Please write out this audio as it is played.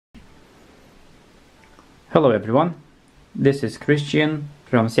Hello everyone, this is Christian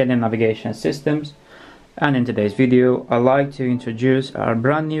from CMNAV Navigation Systems, and in today's video I'd like to introduce our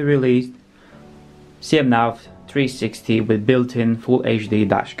brand new released CMNAV 360 with built-in Full HD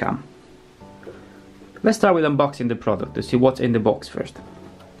dashcam. Let's start with unboxing the product to see what's in the box first.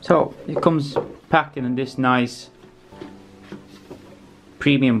 So it comes packed in this nice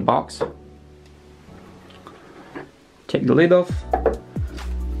premium box. Take the lid off.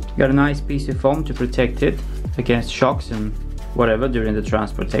 Got a nice piece of foam to protect it against shocks and whatever during the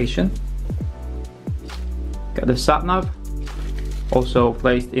transportation. Got the CMNAV also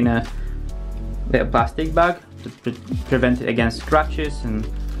placed in a little plastic bag to prevent it against scratches and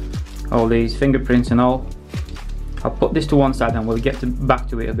all these fingerprints and all. I'll put this to one side and we'll get back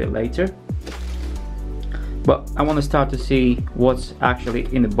to it a bit later. But I want to start to see what's actually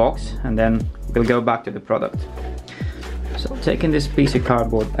in the box and then we'll go back to the product. So taking this piece of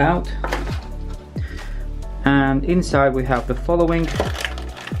cardboard out, and inside we have the following: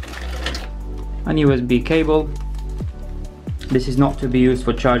 an USB cable. This is not to be used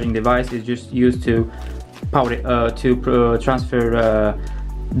for charging devices, it's just used to power it, transfer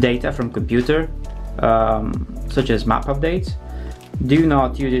data from computer, such as map updates. Do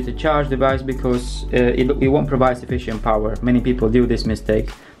not use it to charge device because it won't provide sufficient power. Many people do this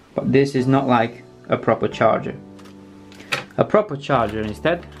mistake, but this is not like a proper charger. A proper charger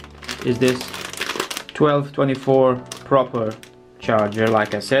instead is this 1224 proper charger,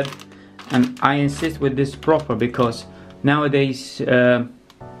 like I said, and I insist with this proper because nowadays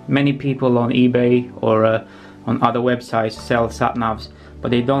many people on eBay or on other websites sell CMNAVs, but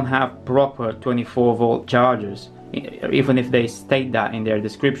they don't have proper 24-volt chargers. Even if they state that in their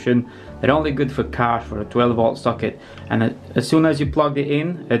description, they're only good for cars for a 12-volt socket, and as soon as you plug it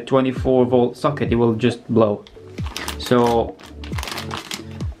in a 24-volt socket, it will just blow. So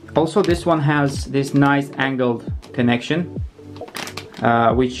also this one has this nice angled connection,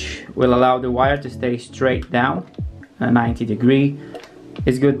 which will allow the wire to stay straight down 90 degree.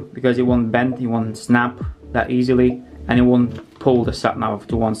 It's good because it won't bend, it won't snap that easily, and it won't pull the CMNAV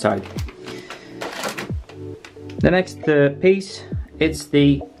to one side. The next piece, it's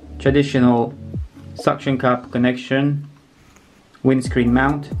the traditional suction cup connection windscreen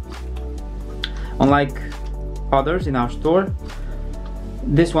mount. Unlike others in our store,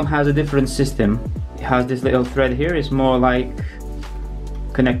 this one has a different system. It has this little thread here. It's more like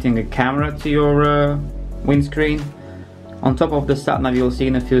connecting a camera to your windscreen. On top of the CMNAV, you'll see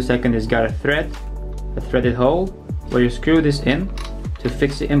in a few seconds, it's got a threaded hole where you screw this in to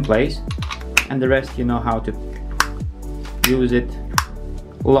fix it in place, and the rest you know how to use it.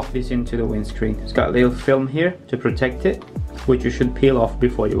 Lock this into the windscreen. It's got a little film here to protect it, which you should peel off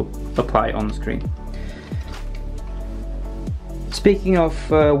before you apply on screen. Speaking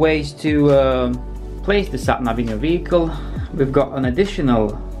of ways to place the CMNAV in your vehicle, we've got an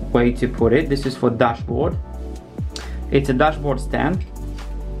additional way to put it. This is for dashboard. It's a dashboard stand,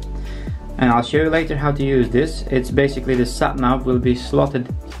 and I'll show you later how to use this. It's basically the CMNAV will be slotted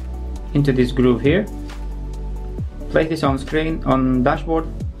into this groove here. Place this on screen, on dashboard,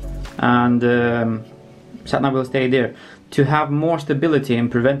 and CMNAV will stay there to have more stability and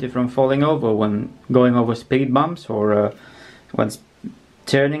prevent it from falling over when going over speed bumps or when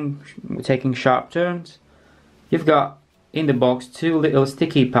taking sharp turns. You've got in the box two little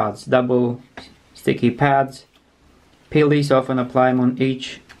sticky pads, double sticky pads. Peel these off and apply them on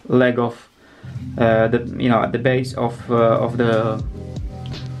each leg of at the base of the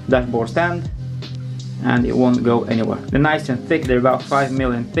dashboard stand, and it won't go anywhere. They're nice and thick. They're about 5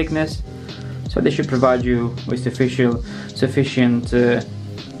 mm in thickness, so they should provide you with sufficient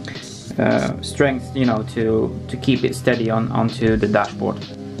strength, to keep it steady onto the dashboard.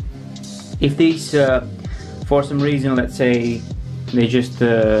 If these for some reason, let's say they just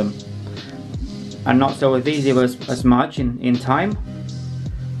are not so adhesive as much in time,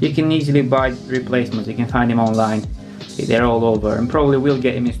 you can easily buy replacements. You can find them online. They're all over, and probably will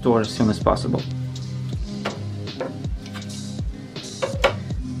get them in store as soon as possible.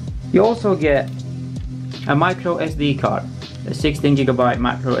 You also get a micro SD card. A 16 GB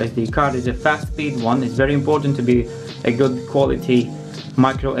micro SD card is a fast speed one. It's very important to be a good quality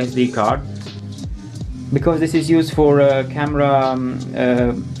micro SD card because this is used for camera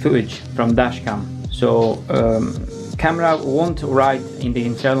footage from DashCam. So camera won't write in the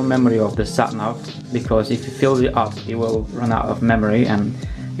internal memory of the CMNAV, because if you fill it up it will run out of memory and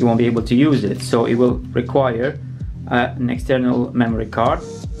you won't be able to use it. So it will require an external memory card,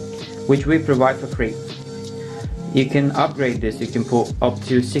 which we provide for free. You can upgrade this. You can put up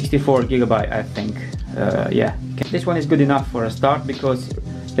to 64 GB, I think. Yeah, this one is good enough for a start because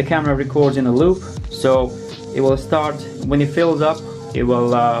the camera records in a loop, so it will start, when it fills up, it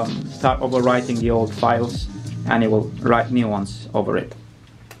will start overwriting the old files, and it will write new ones over it.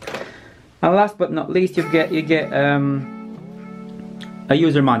 And last but not least, you get a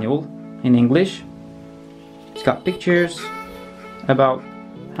user manual in English. It's got pictures about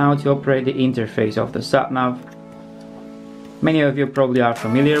how to operate the interface of the CMNAV. Many of you probably are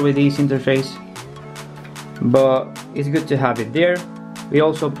familiar with this interface, but it's good to have it there. We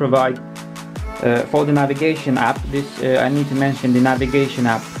also provide for the navigation app, I need to mention the navigation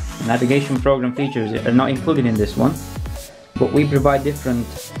app. Navigation program features are not included in this one, but we provide different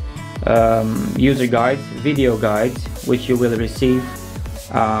user guides, video guides, which you will receive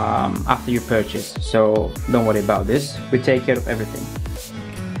after you purchase, so don't worry about this, we take care of everything.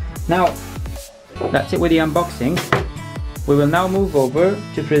 Now that's it with the unboxing. We will now move over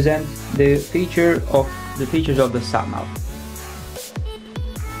to present the features of the CMNAV.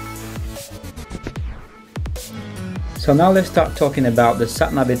 So now let's start talking about the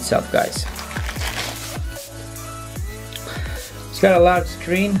CMNAV itself, guys. It's got a large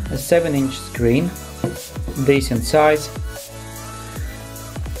screen, a 7-inch screen, decent size.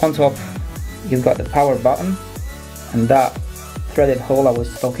 On top you've got the power button and that threaded hole I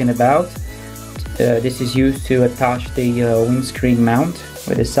was talking about. This is used to attach the windscreen mount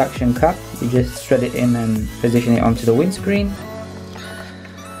with a suction cup. You just thread it in and position it onto the windscreen.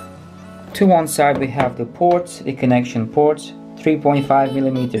 To one side we have the ports, the connection ports,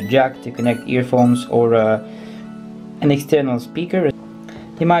 3.5mm jack to connect earphones or an external speaker.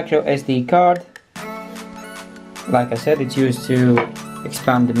 The micro SD card, like I said, it's used to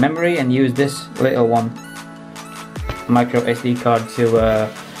expand the memory and use this little one, micro SD card, to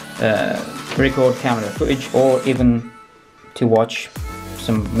record camera footage or even to watch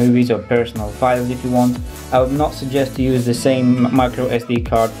some movies or personal files if you want. I would not suggest to use the same micro SD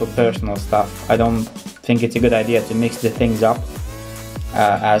card for personal stuff. I don't think it's a good idea to mix the things up,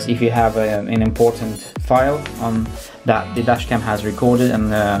 as if you have an important file on that the DashCam has recorded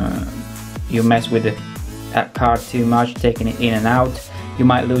and you mess with that card too much, taking it in and out, you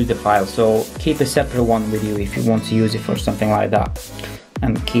might lose the file. So keep a separate one with you if you want to use it for something like that,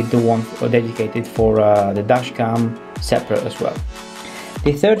 and keep the one dedicated for the DashCam separate as well.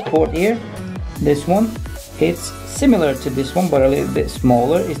 The third port here, this one, it's similar to this one but a little bit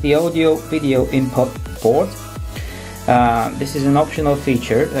smaller. It's the audio video input port. This is an optional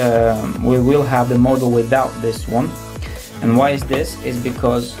feature. We will have the model without this one. And why is this? Is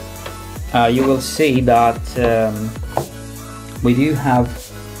because you will see that we do have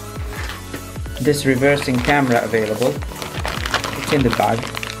this reversing camera available. It's in the bag.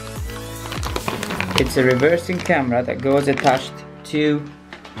 It's a reversing camera that goes attached to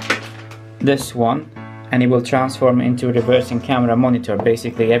this one, and it will transform into a reversing camera monitor.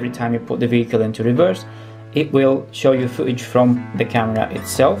 Basically, every time you put the vehicle into reverse, it will show you footage from the camera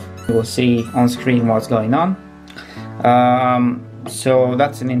itself. You will see on screen what's going on. So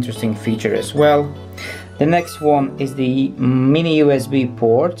that's an interesting feature as well. The next one is the mini USB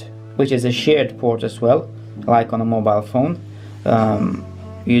port, which is a shared port as well, like on a mobile phone.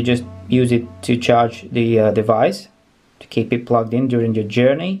 You just use it to charge the device, to keep it plugged in during your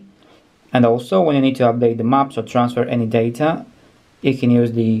journey. And also when you need to update the maps or transfer any data, you can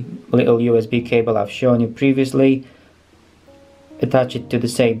use the little USB cable I've shown you previously, attach it to the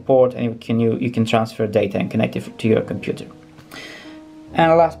same port, and you can transfer data and connect it to your computer.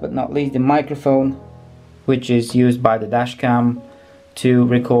 And last but not least, the microphone, which is used by the DashCam to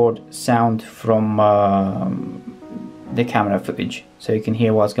record sound from the camera footage, so you can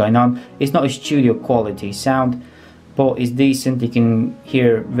hear what's going on. It's not a studio quality sound, but it's decent. You can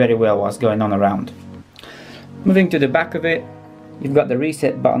hear very well what's going on around. Moving to the back of it, you've got the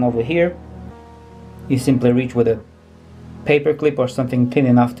reset button over here. You simply reach with a paper clip or something thin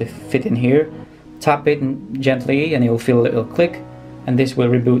enough to fit in here, tap it gently and you'll feel a little click, and this will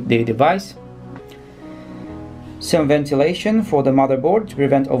reboot the device. Some ventilation for the motherboard to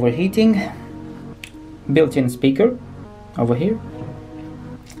prevent overheating, built-in speaker over here,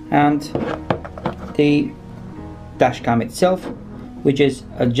 and the DashCam itself, which is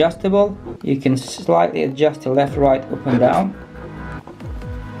adjustable. You can slightly adjust to left, right, up and down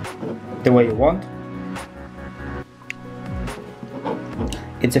the way you want.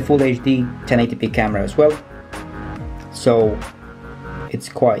 It's a full HD 1080p camera as well, so it's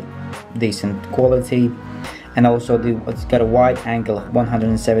quite decent quality. And also it's got a wide angle of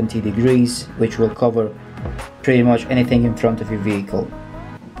 170 degrees, which will cover pretty much anything in front of your vehicle.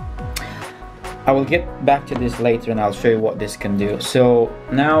 I will get back to this later and I'll show you what this can do. So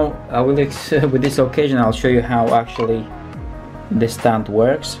now I will with this occasion I'll show you how actually this stand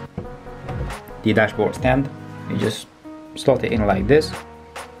works, the dashboard stand. You just slot it in like this,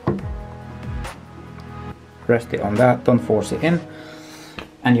 rest it on that, don't force it in,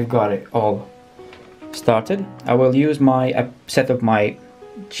 and you've got it all started. I will use my set up my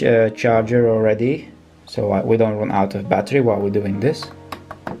charger already, so we don't run out of battery while we're doing this.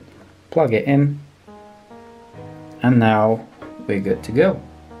 Plug it in, and now we're good to go.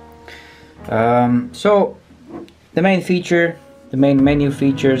 So the main menu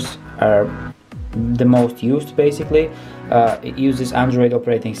features are the most used basically. It uses Android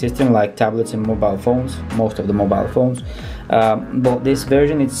operating system like tablets and mobile phones, most of the mobile phones, but this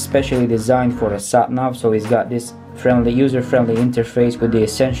version is specially designed for a sat-nav, so it's got this user-friendly interface with the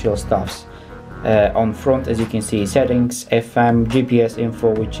essential stuffs. On front, as you can see, settings, FM, GPS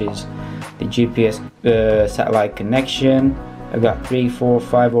info, which is the GPS satellite connection. I've got 3, 4,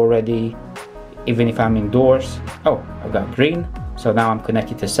 5 already, even if I'm indoors. Oh, I've got green, so now I'm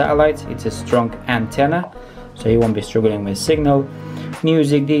connected to satellite. It's a strong antenna, so you won't be struggling with signal,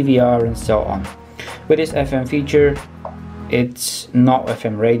 music, DVR, and so on. With this FM feature, it's not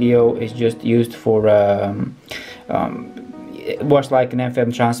FM radio, it's just used for it works like an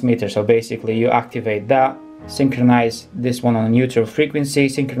FM transmitter. So basically you activate that, synchronize this one on a neutral frequency,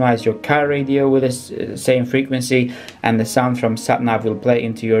 synchronize your car radio with the same frequency, and the sound from sat-nav will play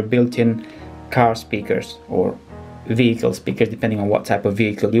into your built-in car speakers or vehicle speakers, depending on what type of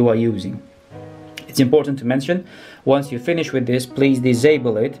vehicle you are using. It's important to mention, once you finish with this, please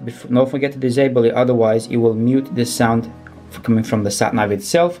disable it. Don't forget to disable it, otherwise you will mute the sound coming from the sat-nav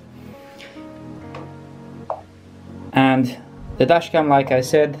itself. And the dashcam, like I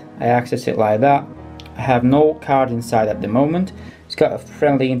said, I access it like that. I have no card inside at the moment. It's got a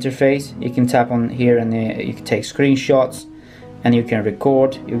friendly interface. You can tap on here and you can take screenshots and you can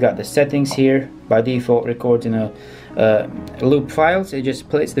record. You've got the settings here. By default, records in a loop files. It just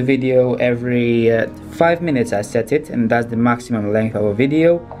plays the video every 5 minutes. I set it, and that's the maximum length of a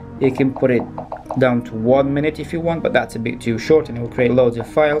video. You can put it down to 1 minute if you want, but that's a bit too short and it will create loads of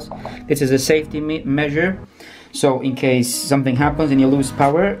files. This is a safety measure, so in case something happens and you lose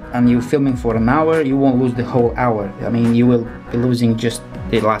power and you're filming for an hour, you won't lose the whole hour. I mean, you will be losing just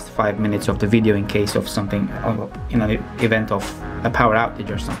the last 5 minutes of the video in case of something, in an event of a power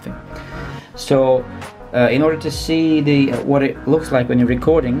outage or something. So in order to see what it looks like when you're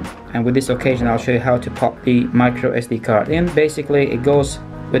recording, and with this occasion I'll show you how to pop the micro SD card in. Basically it goes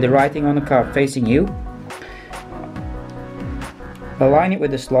with the writing on the card facing you. Align it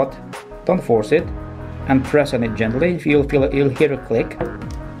with the slot, don't force it, and press on it gently. If you'll hear a click,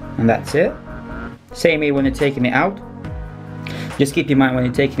 and that's it. Same here when you're taking it out. Just keep in mind when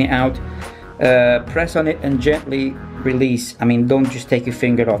you're taking it out, press on it and gently release. I mean, don't just take your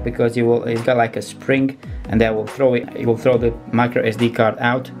finger off, because it's got like a spring and that will throw the micro SD card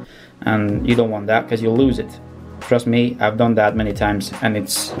out, and you don't want that because you'll lose it. Trust me, I've done that many times and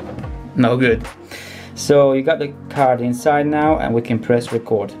it's no good. So you got the card inside now, and we can press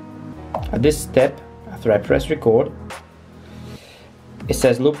record. At this step, after I press record, it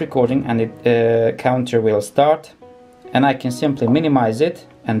says loop recording, and the counter will start, and I can simply minimize it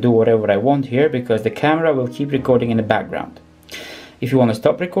and do whatever I want here, because the camera will keep recording in the background. If you want to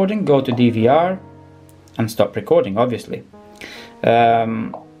stop recording, go to DVR and stop recording, obviously.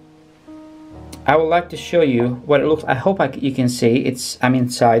 I would like to show you what it looks. I hope you can see. I'm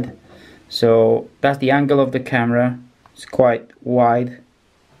inside, so that's the angle of the camera. It's quite wide.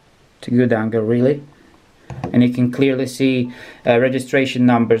 It's a good angle, really, and you can clearly see registration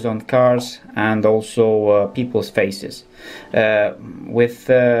numbers on cars and also people's faces. With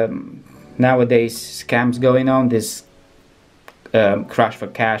nowadays scams going on, this crash for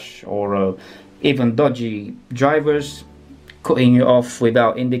cash, or even dodgy drivers cutting you off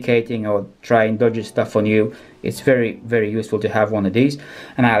without indicating or trying dodgy stuff on you, it's very, very useful to have one of these,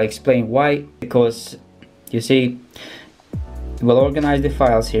 and I'll explain why. Because you see, we'll organize the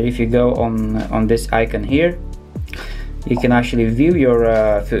files here. If you go on this icon here, you can actually view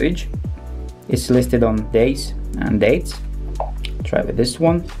your footage. It's listed on days and dates. Try with this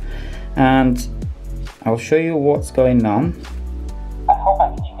one, and I'll show you what's going on. I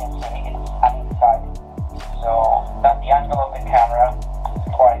hope you can see it. I'm inside, so that's the angle of the camera.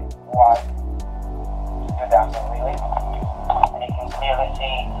 It's quite wide. Good angle, really, and you can clearly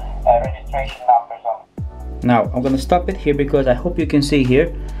see registration numbers on. Now I'm going to stop it here because I hope you can see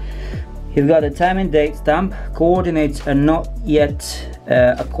here. You've got a time and date stamp. Coordinates are not yet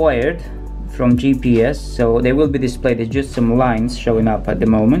acquired from GPS, so they will be displayed. There's just some lines showing up at the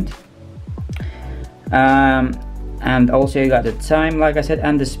moment. And also you got the time, like I said,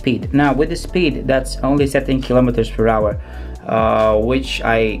 and the speed. Now with the speed, that's only set in kilometers per hour. which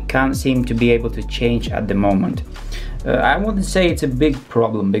I can't seem to be able to change at the moment. I wouldn't say it's a big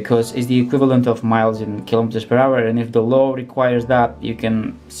problem because it's the equivalent of miles in kilometers per hour, and if the law requires that, you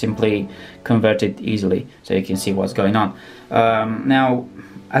can simply convert it easily so you can see what's going on. Now,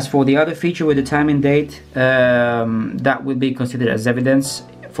 as for the other feature with the time and date, that will be considered as evidence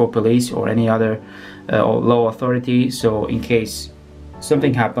for police or any other or law authority. So in case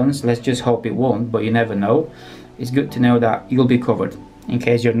something happens, let's just hope it won't, but you never know, it's good to know that you'll be covered in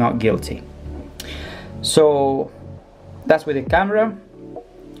case you're not guilty. So that's with the camera.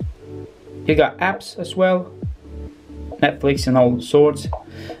 You got apps as well, Netflix and all sorts.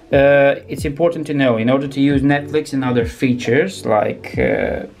 It's important to know, in order to use Netflix and other features like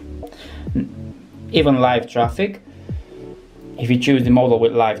even live traffic, if you choose the model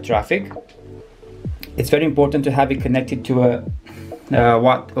with live traffic, it's very important to have it connected to a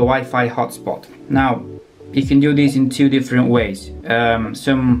Wi-Fi hotspot. Now, you can do this in two different ways.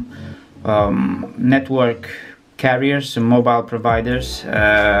 Some network carriers, some mobile providers,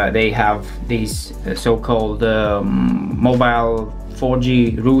 they have these so-called mobile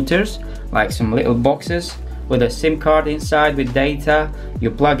 4G routers, like some little boxes with a SIM card inside with data.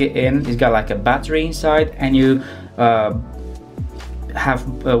 You plug it in, it's got like a battery inside, and you have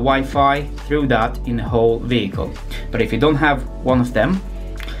Wi-Fi through that in the whole vehicle. But if you don't have one of them,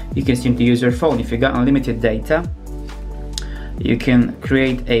 you can simply use your phone. If you got unlimited data, you can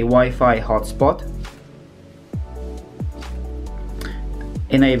create a Wi-Fi hotspot,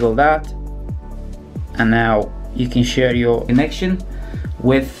 enable that, and now you can share your connection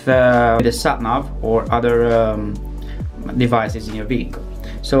with the CMNAV or other devices in your vehicle.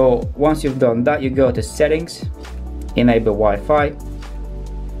 So once you've done that, you go to settings, enable Wi-Fi,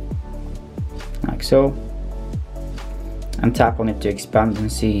 like so, and tap on it to expand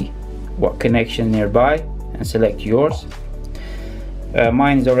and see what connection nearby, and select yours.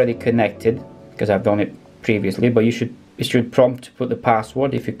 Mine is already connected because I've done it previously, but it should prompt to put the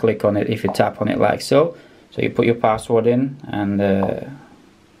password if you click on it, if you tap on it like so. So you put your password in, and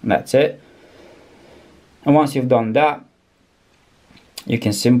that's it. And once you've done that, you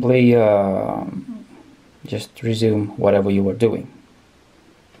can simply just resume whatever you were doing.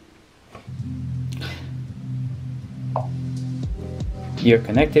 You're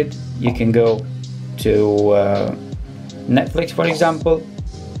connected. You can go to Netflix, for example.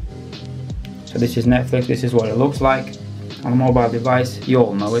 So this is Netflix. This is what it looks like on a mobile device. You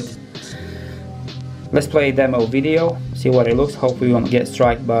all know it. Let's play a demo video, see what it looks. Hopefully we won't get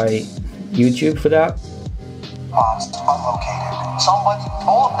struck by YouTube for that. Past unlocated. Somebody,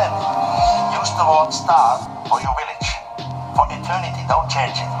 all of them, use the word star for your village. For eternity, don't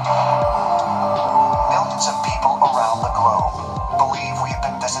change it. Millions of people around the globe believe we've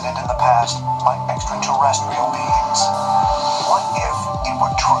been visited in the past by extraterrestrial beings. What if it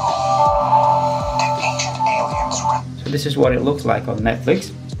were true? Did ancient aliens really? So this is what it looks like on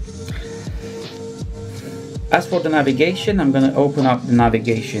Netflix. As for the navigation, I'm going to open up the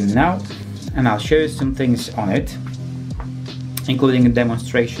navigation now, and I'll show you some things on it, including a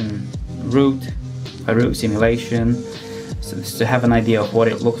demonstration route, a route simulation, so just to have an idea of what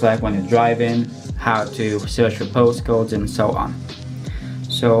it looks like when you're driving, how to search for postcodes and so on.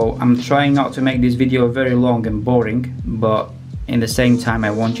 So I'm trying not to make this video very long and boring, but in the same time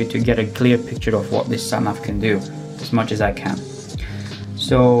I want you to get a clear picture of what this CMNAV can do as much as I can.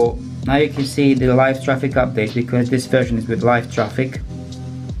 So now you can see the live traffic updates, because this version is with live traffic.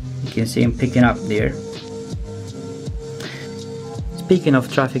 You can see him picking up there. Speaking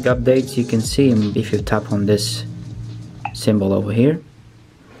of traffic updates, you can see him if you tap on this symbol over here.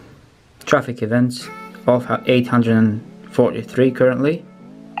 Traffic events of 843 currently.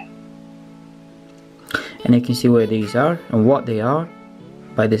 And you can see where these are and what they are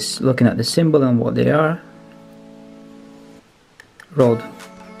by this, looking at the symbol and what they are. Road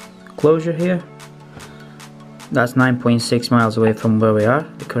closure here, that's 9.6 miles away from where we are,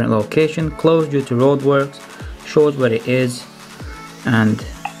 the current location. Closed due to roadworks, shows where it is, and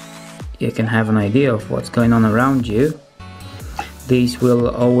you can have an idea of what's going on around you. These will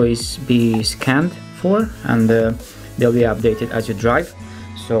always be scanned for, and they'll be updated as you drive,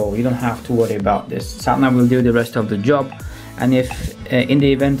 so you don't have to worry about this. CMNAV will do the rest of the job. And if in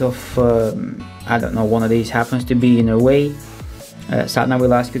the event of I don't know, one of these happens to be in your way, CMNAV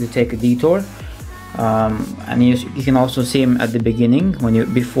will ask you to take a detour, and you can also see him at the beginning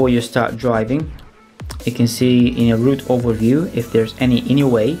before you start driving. You can see in your route overview if there's any in your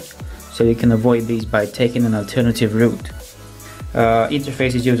way, so you can avoid these by taking an alternative route.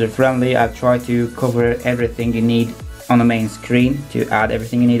 Interface is user friendly. I've tried to cover everything you need on the main screen, to add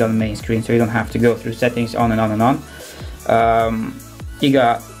everything you need on the main screen, so you don't have to go through settings on and on and on. You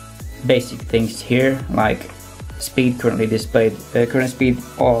got basic things here like speed currently displayed, current speed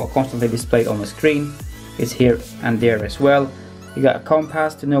or constantly displayed on the screen. It's here and there as well. You got a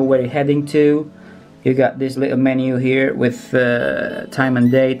compass to know where you're heading to. You got this little menu here with time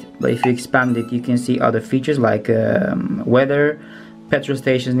and date, but if you expand it you can see other features like weather, petrol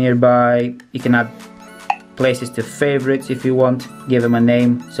stations nearby. You can add places to favorites if you want, give them a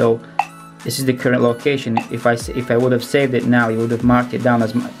name. So this is the current location. If I would have saved it now, you would have marked it down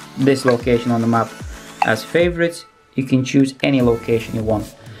as this location on the map as favorites. You can choose any location you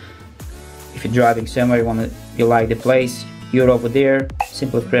want. If you're driving somewhere, you like the place, you're over there,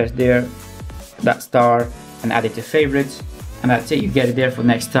 simply press there, that star, and add it to favorites, and that's it. You get it there for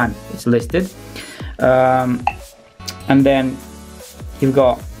next time it's listed. And then you've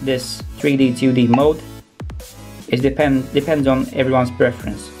got this 3D 2D mode. It depends on everyone's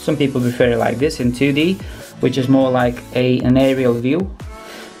preference. Some people prefer it like this in 2D, which is more like an aerial view.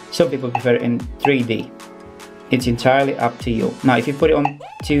 Some people prefer it in 3D. It's entirely up to you. Now if you put it on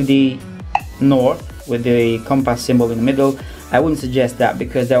 2D north with the compass symbol in the middle, I wouldn't suggest that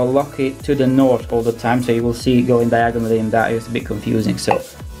because they'll lock it to the north all the time, so you will see it going diagonally, and that is a bit confusing. So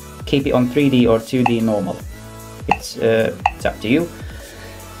keep it on 3D or 2D normal. It's up to you.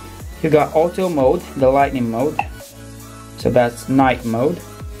 You got auto mode, the lightning mode, so that's night mode.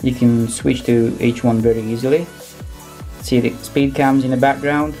 You can switch to each one very easily. See the speed cams in the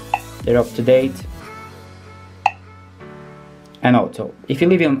background, they're up to date. And auto. If you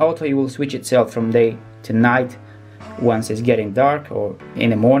leave it on auto, you will switch itself from day to night once it's getting dark or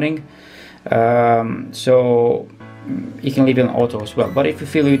in the morning. So you can leave it on auto as well. But if you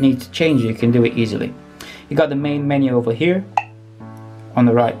feel you need to change it, you can do it easily. You got the main menu over here on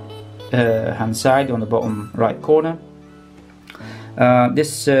the right hand side, on the bottom right corner.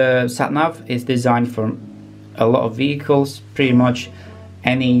 This CMNAV is designed for a lot of vehicles, pretty much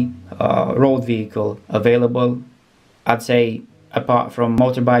any road vehicle available. I'd say apart from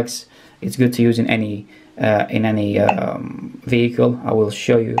motorbikes, it's good to use in any vehicle. I will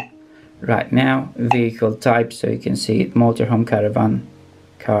show you right now vehicle type so you can see it: motorhome, caravan,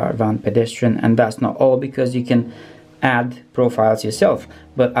 car, van, pedestrian. And that's not all, because you can add profiles yourself,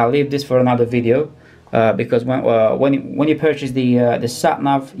 but I'll leave this for another video. Because when you purchase the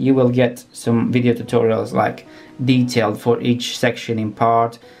CMNAV, you will get some video tutorials like detailed for each section in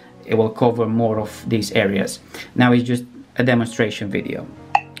part. It will cover more of these areas. Now it's just a demonstration video.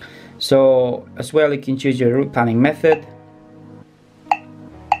 So as well, you can choose your route planning method: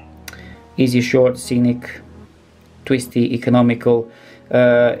 easy, short, scenic, twisty, economical.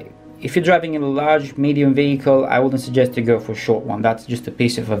 If you're driving in a large, medium vehicle, I wouldn't suggest to go for a short one. That's just a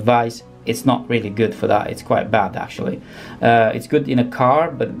piece of advice. It's not really good for that. It's quite bad actually. It's good in a car,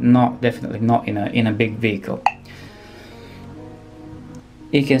 but definitely not in a big vehicle.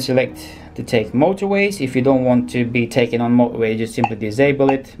 You can select to take motorways. If you don't want to be taken on motorway, just simply disable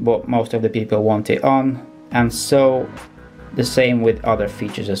it, but most of the people want it on. And so the same with other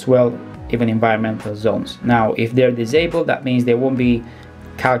features as well, even environmental zones. Now if they're disabled, that means they won't be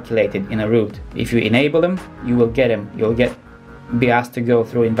calculated in a route. If you enable them, you will get them. You'll be asked to go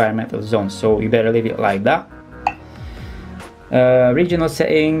through environmental zones, so you better leave it like that. Regional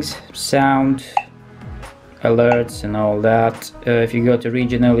settings, sound, alerts and all that. If you go to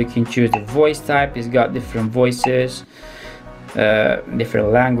regional, you can choose the voice type. It's got different voices,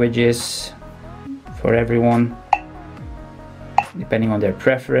 different languages for everyone depending on their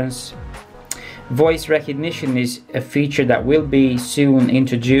preference. Voice recognition is a feature that will be soon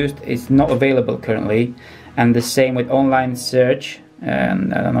introduced. It's not available currently, and the same with online search.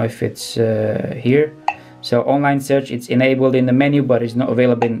 And I don't know if it's here. So online search, it's enabled in the menu, but it's not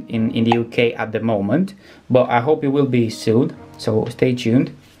available in the UK at the moment, but I hope it will be soon, so stay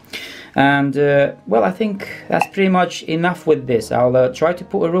tuned. And well, I think that's pretty much enough with this. I'll try to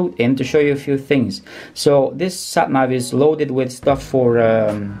put a route in to show you a few things. So this CMNAV is loaded with stuff for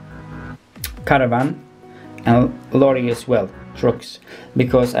caravan and lorry as well, trucks,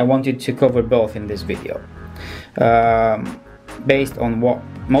 because I wanted to cover both in this video. Based on what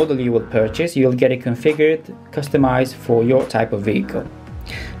model you will purchase, you'll get it configured, customized for your type of vehicle.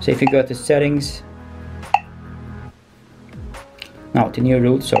 So if you go to settings, now to new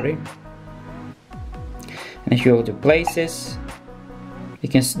route, sorry, and if you go to places, you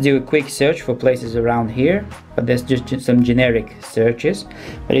can do a quick search for places around here, but there's just some generic searches.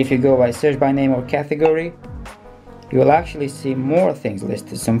 But if you go by search by name or category, you will actually see more things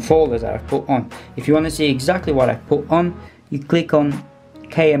listed, some folders that I've put on. If you want to see exactly what I've put on, you click on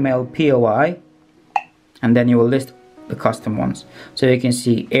KML POI, and then you will the custom ones. So you can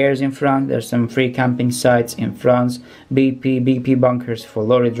see airs in front, there's some free camping sites in France, BP bunkers for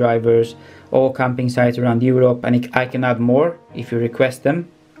lorry drivers, all camping sites around Europe, and I can add more if you request them.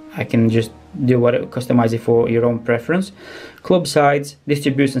 I can just customize it for your own preference. Club sites,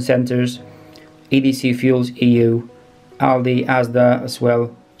 distribution centers, EDC Fuels EU, Aldi, Asda as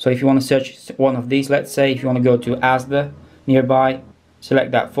well. So if you want to search one of these, let's say if you want to go to Asda nearby,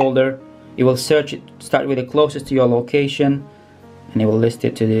 select that folder. It will search it, start with the closest to your location, and it will list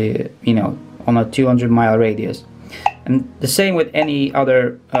it to the, you know, on a 200-mile radius. And the same with any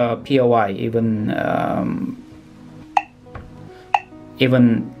other POI, even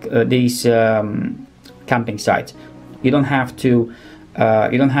these camping sites. You don't have to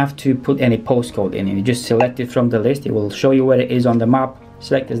put any postcode in it. You just select it from the list. It will show you where it is on the map.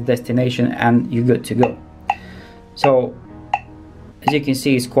 Select as destination, and you're good to go. So as you can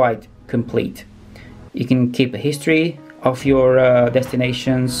see, it's quite complete. You can keep a history of your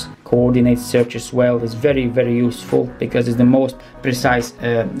destinations, coordinate search as well. It's very, very useful because it's the most precise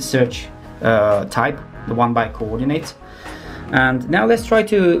search type, the one by coordinates. And now let's try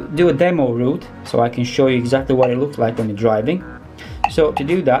to do a demo route so I can show you exactly what it looks like when you're driving. So to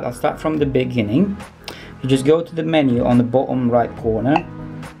do that, I'll start from the beginning. You just go to the menu on the bottom right corner,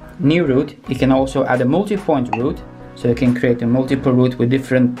 new route. You can also add a multi-point route, so you can create a multiple route with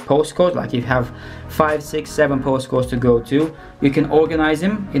different postcodes. Like if you have 5, 6, 7 postcodes to go to, you can organize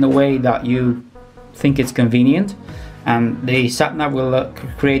them in a way that you think it's convenient, and the SatNav will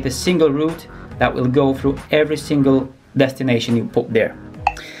create a single route that will go through every single destination you put there.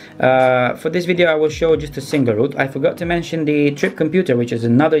 For this video I will show just a single route. I forgot to mention the trip computer, which is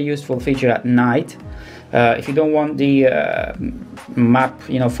another useful feature at night. If you don't want the map,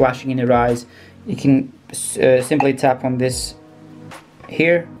 you know, flashing in your eyes, you can simply tap on this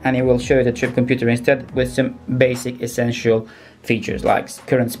here and it will show you the trip computer instead, with some basic essential features like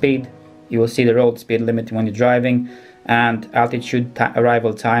current speed. You will see the road speed limit when you're driving, and altitude,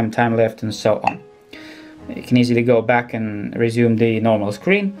 arrival time, time left, and so on. You can easily go back and resume the normal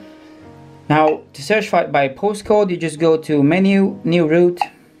screen. Now to search by postcode, you just go to menu, new route,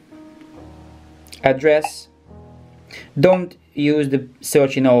 address. Don't use the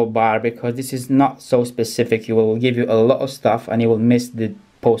search in all bar because this is not so specific. It will give you a lot of stuff and you will miss the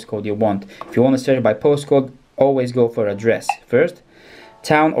postcode you want. If you want to search by postcode, always go for address first.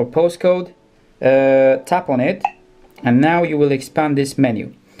 Town or postcode, tap on it, and now you will expand this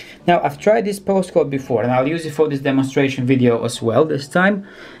menu. Now I've tried this postcode before and I'll use it for this demonstration video as well this time.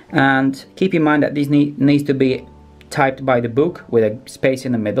 And keep in mind that this needs to be typed by the book with a space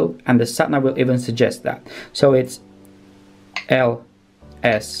in the middle, and the SatNav will even suggest that. So it's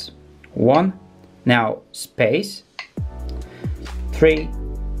LS1, now space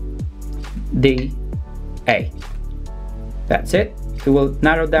 3DA. That's it. It will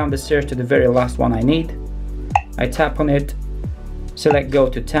narrow down the search to the very last one I need. I tap on it, select go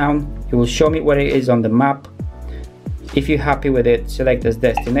to town. It will show me where it is on the map. If you're happy with it, select as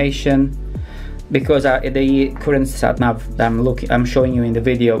destination. Because the current SatNav that I'm showing you in the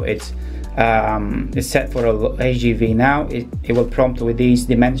video, it's set for a HGV now. It will prompt with these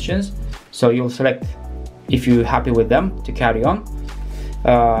dimensions, so you'll select if you're happy with them to carry on.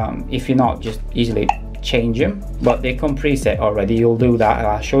 If you're not, just easily change them, but they come preset already. You'll do that.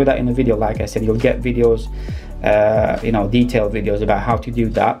 I'll show you that in the video. Like I said, you'll get videos, you know, detailed videos about how to do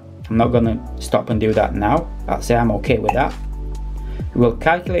that. I'm not gonna stop and do that now. I'll say I'm okay with that. It will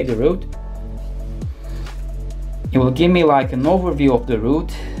calculate the route. It will give me like an overview of the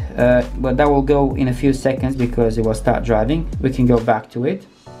route, but that will go in a few seconds because it will start driving. We can go back to it.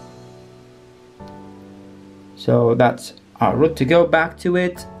 So that's our route. To go back to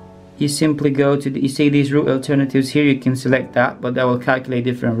it, you simply go to you see these route alternatives here. You can select that, but that will calculate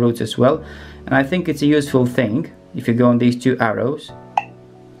different routes as well. And I think it's a useful thing if you go on these two arrows.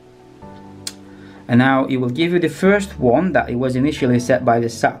 And now it will give you the first one that it was initially set by the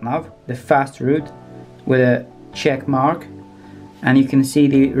SatNav, the fast route, with a check mark, and you can see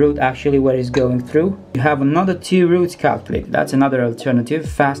the route actually where it's going through. You have another 2 routes calculated. That's another alternative,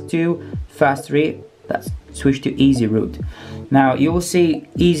 fast 2, fast 3. That's switch to easy route. Now you will see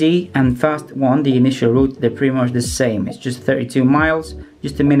easy and fast 1, the initial route, they're pretty much the same. It's just 32 miles,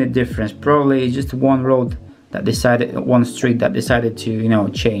 just a minute difference. Probably it's just one road that decided, one street that decided to, you know,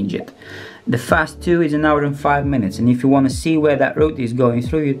 change it. The fast 2 is 1 hour and 5 minutes, and if you want to see where that route is going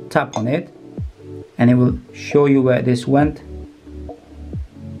through, you tap on it and it will show you where this went.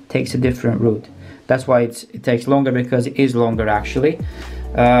 Takes a different route. That's why it takes longer, because it is longer actually.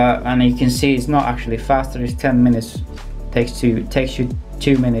 And you can see it's not actually faster. It's 10 minutes. Takes you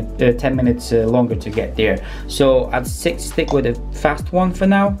 10 minutes longer to get there. So I'd stick with a fast one for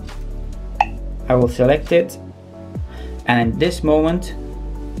now. I will select it, and in this moment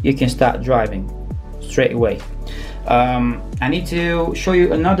you can start driving straight away. I need to show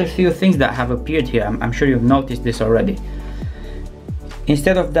you another few things that have appeared here. I'm sure you've noticed this already.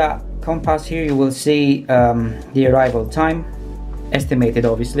 Instead of that compass here, you will see the arrival time, estimated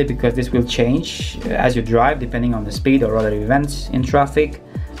obviously, because this will change as you drive depending on the speed or other events in traffic,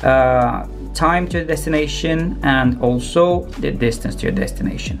 time to the destination, and also the distance to your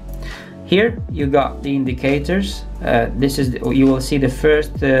destination. Here you got the indicators. You will see the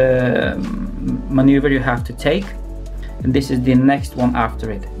first maneuver you have to take, and this is the next one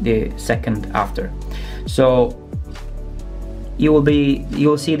after it, the second after. So you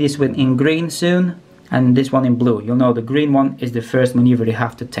will see this one in green soon, and this one in blue. You'll know the green one is the first maneuver you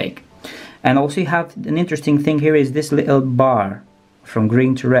have to take. And also you have an interesting thing here is this little bar from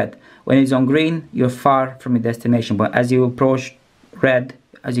green to red. When it's on green, you're far from your destination, but as you approach red,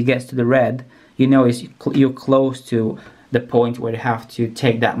 as you get to the red, you know you're close to the point where you have to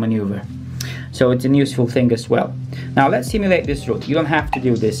take that maneuver. So it's a useful thing as well. Now let's simulate this route. You don't have to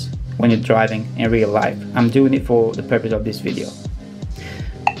do this when you're driving in real life. I'm doing it for the purpose of this video.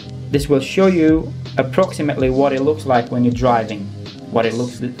 This will show you approximately what it looks like when you're driving,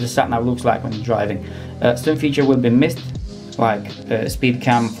 the sat-nav looks like when you're driving. Some feature will be missed, like speed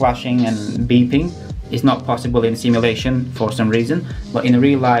cam flashing and beeping. It's not possible in simulation for some reason, but in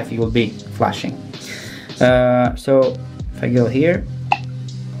real life it will be flashing. So if I go here,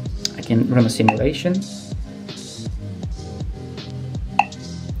 I can run a simulation.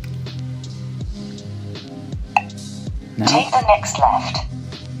 Now, take the next left.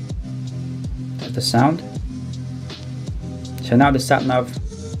 That's the sound. So now the sat-nav.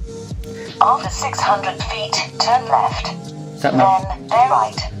 After 600 feet, turn left. Sat-nav. Then bear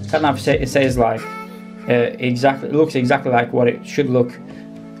right. Sat-nav it says like it looks exactly like what it should look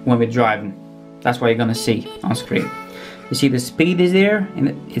when we're driving. That's what you're gonna see on screen. You see the speed is there,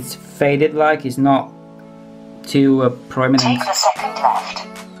 and it's faded, like it's not too prominent. Take the second left,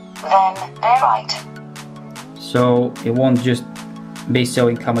 then bear right. So it won't just be so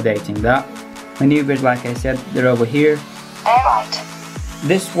accommodating. That maneuvers, like I said, they're over here. Bear right.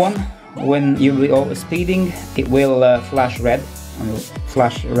 This one, when you're speeding, it will flash red. And it will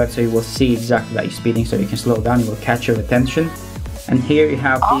flash red, so you will see exactly that you're speeding, so you can slow down. It will catch your attention. And here you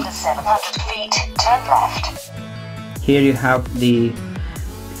have after 700 feet, turn left. Here you have the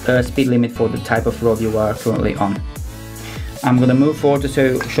speed limit for the type of road you are currently on. I'm gonna move forward to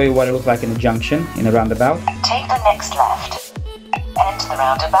show you what it looks like in a junction, in a roundabout. Take the next left. Enter the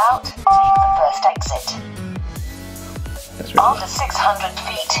roundabout. Take the first exit. That's right. After 600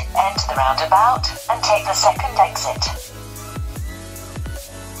 feet, enter the roundabout and take the second exit.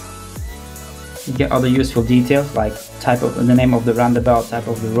 You get other useful details like the name of the roundabout, type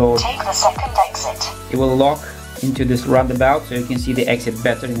of the road. Take the second exit. It will lock into this roundabout so you can see the exit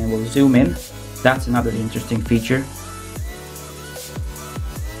better, and it will zoom in. That's another interesting feature.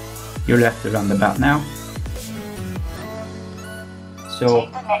 You left the roundabout now. So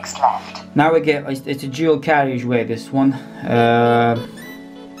take the next left. Now we get, it's a dual carriageway, this one,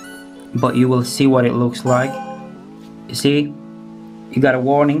 but you will see what it looks like. You see, you got a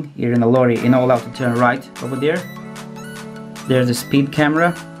warning, you're in a lorry, you're not allowed to turn right over there. There's a speed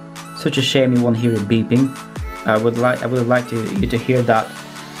camera. Such a shame you won't hear it beeping. I would like you to hear that.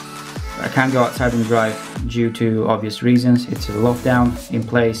 I can't go outside and drive due to obvious reasons. It's a lockdown in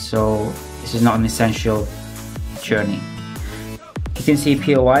place, so this is not an essential journey. You can see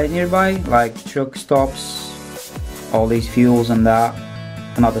POI nearby, like truck stops, all these fuels and that,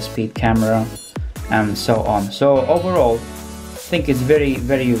 another speed camera, and so on. So overall, I think it's very,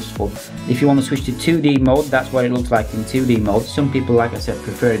 very useful. If you want to switch to 2D mode, that's what it looks like in 2D mode. Some people, like I said,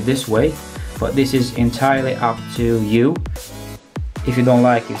 prefer it this way, but this is entirely up to you. If you don't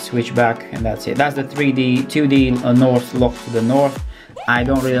like it, switch back, and that's it. That's the 2D north lock to the north. I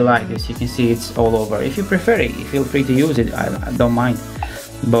don't really like this. You can see it's all over. If you prefer it, feel free to use it. I don't mind,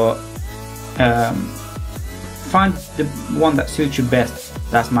 but find the one that suits you best.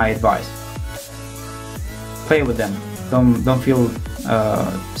 That's my advice. Play with them. Don't feel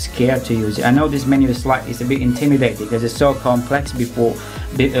scared to use it. I know this menu is it's a bit intimidating because it's so complex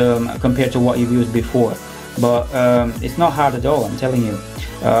compared to what you've used before, but it's not hard at all, I'm telling you.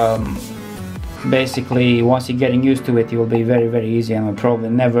 Basically, once you're getting used to it, it will be very, very easy, and will probably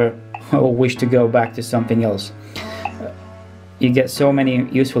never wish to go back to something else. You get so many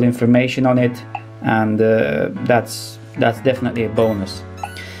useful information on it, and that's definitely a bonus.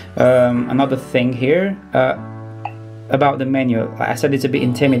 Another thing here, about the menu. I said it's a bit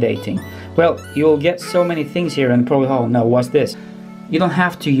intimidating. Well, you'll get so many things here and probably, oh no, what's this? You don't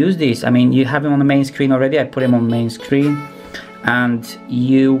have to use these. I mean, you have them on the main screen already. I put them on the main screen, and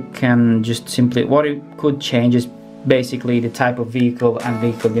you can just simply, what it could change is basically the type of vehicle and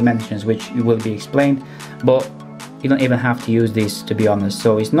vehicle dimensions, which will be explained, but you don't even have to use this, to be honest.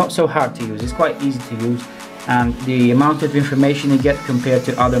 So it's not so hard to use, it's quite easy to use, and the amount of information you get compared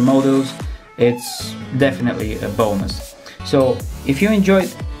to other models, it's definitely a bonus. So if you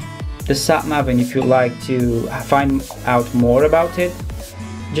enjoyed the CMNAV and if you'd like to find out more about it,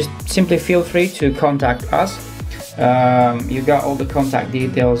 just simply feel free to contact us. You got all the contact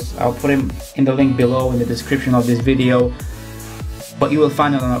details. I'll put them in the link below in the description of this video, but you will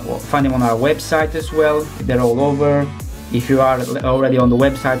find them on our website as well. They're all over. If you are already on the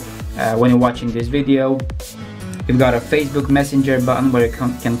website when you're watching this video, we've got a Facebook Messenger button where you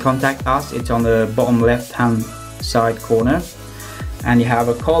can contact us. It's on the bottom left hand side corner, and you have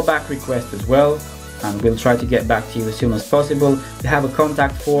a callback request as well, and we'll try to get back to you as soon as possible. We have a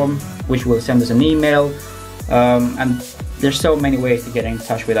contact form which will send us an email, and there's so many ways to get in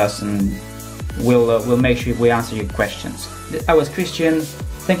touch with us, and we'll make sure we answer your questions. I was Christian,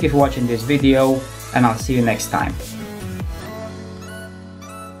 thank you for watching this video, and I'll see you next time.